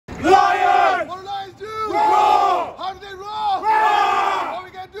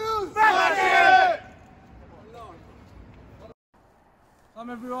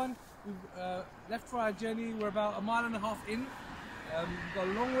everyone. We've left for our journey. We're about a mile and a half in. We've got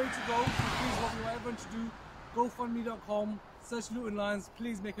a long way to go. So please, what we want everyone to do, GoFundMe.com, search Luton Lions,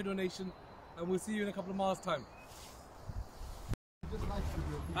 please make a donation, and we'll see you in a couple of miles' time.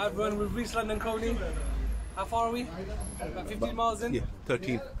 Hi everyone, we've reached London Colney. How far are we? About 15 miles in? Yeah,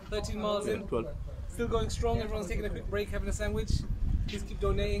 13. 13 miles in. 12. Still going strong. Everyone's taking a quick break, having a sandwich. Please keep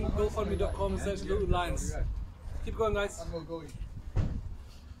donating. GoFundMe.com and search Luton Lions. Keep going, guys.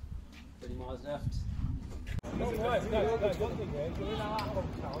 20 miles left.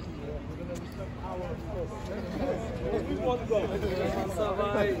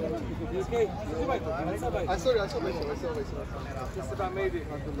 Just about made it.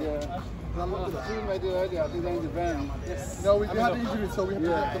 Yeah. The team I did earlier, they were in the van. Yes. No, we had injuries, so we have to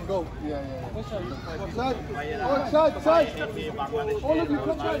let them go. Yeah. Chad! All of you,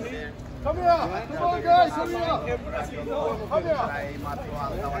 come on! Come here! Come on, guys! Come here! Come here!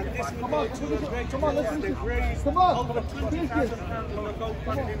 Come on, let's do this! Come on!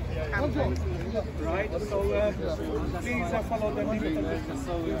 Right, so please follow the limit.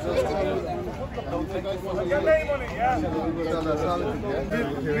 Your name on it, yeah?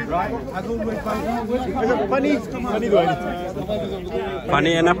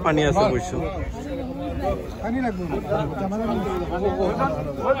 Pani enough, pani as a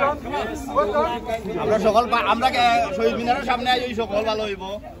আমরা সকল আমরা শহীদ মিনারের সামনে এই সকল ভালো হইব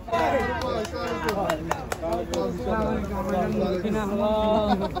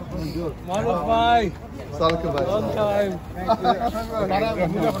Maruf bhai, long time.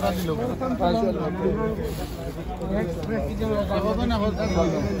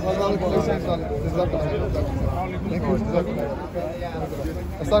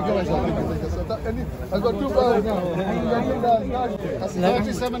 I've got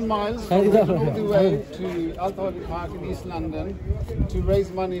 37 miles all the way to Altab Ali Park in East London to raise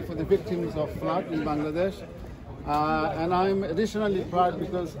money for the victims of flood in Bangladesh. And I'm additionally proud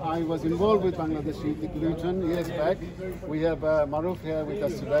because I was involved with Bangladesh Youth Luton years back. We have Maruf here with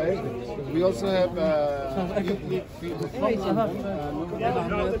us today. We also have Youth League from Muhammed,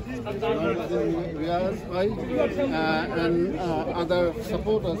 Gias, and other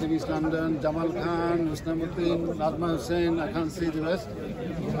supporters in East London, Jamal Khan, Usnamuddin, Rahman, I can't see the rest,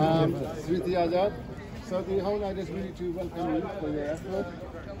 Smriti Azad. So the whole idea is really to welcome you for your effort.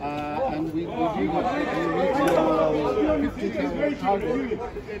 And we do hope to reach our 50,000 target.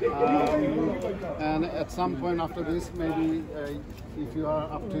 And at some point after this, maybe if you are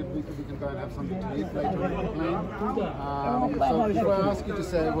up to it, we can go and have something to eat later on the plane. So before I ask you to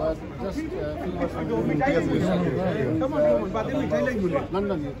say a word, just a few words from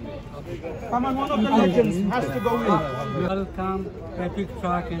London. One of the legends has to go in. Welcome, Epic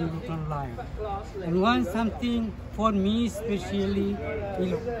Truck and Luton Lions. And one something for me especially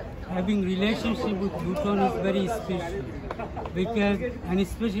is having relationship with Luton is very special because, and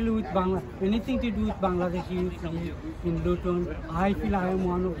especially with Bangladesh, anything to do with Bangladesh in Luton, I feel I am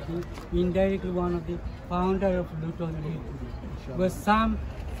one of the, indirectly one of the founder of Luton Youth. But some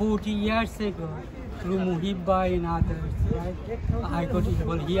 40 years ago, through Muhibur and others, right? I got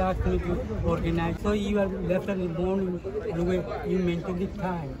involved. He asked me to organize. So you are left in the morning, the way you maintain the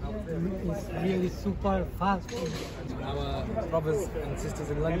time. It's really super fast. Our brothers and sisters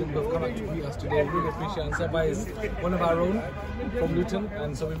in London who have come out to meet us today, really appreciate it. And Sabah is one of our own from Luton,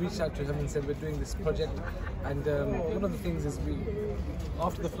 and so we reached out to him and said we're doing this project. And one of the things is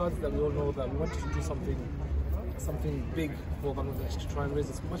after the floods that we all know that we wanted to do something big for Bangladesh to try and raise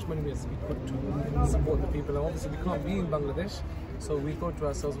as much money as we could to support the people. And obviously we can't be in Bangladesh, so we thought to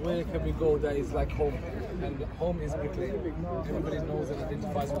ourselves, where can we go that is like home? And home is Brick Lane. Everybody knows and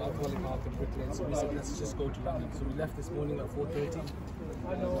identifies with Altab Ali Park and Brick Lane, so we said let's just go to London. So we left this morning at 4:30.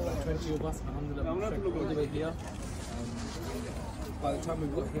 20 of us, alhamdulillah, we trekked all the way here. By the time we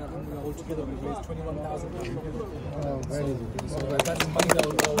got here, alhamdulillah, altogether we raised £21,000. So that's money that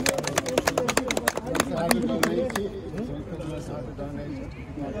will go.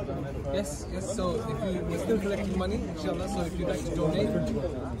 Yes, so we're still collecting money, inshallah, so if you'd like to donate,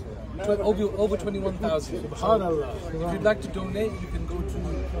 over 21,000. If you'd like to donate, you can go to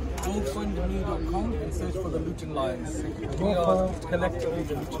GoFundMe.com and search for the Luton Lions. We are collectively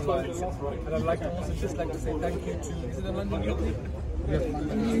the Luton Lions. And I'd like to also just like to say thank you to, is it the London Youth League? The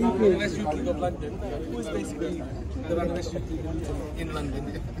West Youth League of London, who is basically the West Youth League in London,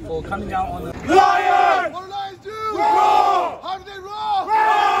 for coming out on the Lions! What do Lions do? Roar! How do they roar? Roar!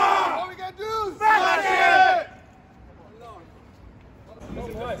 What are we going to do? Smash it!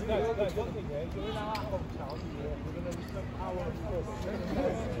 I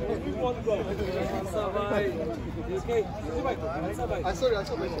saw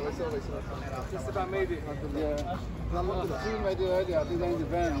myself. Just about made it. Yeah. You made it earlier, I think they're in the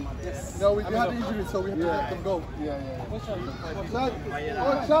van. Yes. No, we had injuries, so we had to let them go. Yeah.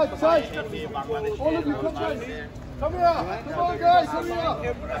 Side. All of you, come on. Come here. Come on, guys. Hurry up.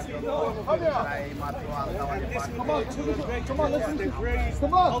 Come here. Come on, let's finish it.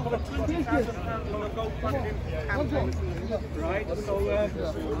 Come on. Finish this. Right, so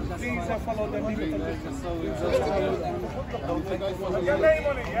please follow the limit of distance.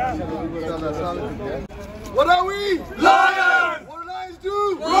 What are we? Lions! What do lions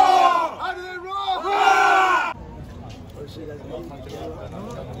do? Roar! How do they roar? Roar!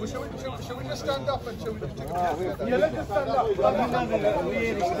 Shall we just stand up and shall we just take a picture together? Yeah, let's just stand up. No,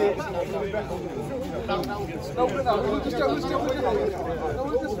 we'll just stand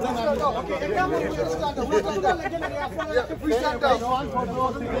up. Okay, come on, we'll just stand up. Yeah, if we stand up,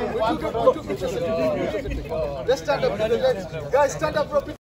 we'll take pictures. Let's stand up. Guys, stand up for a picture.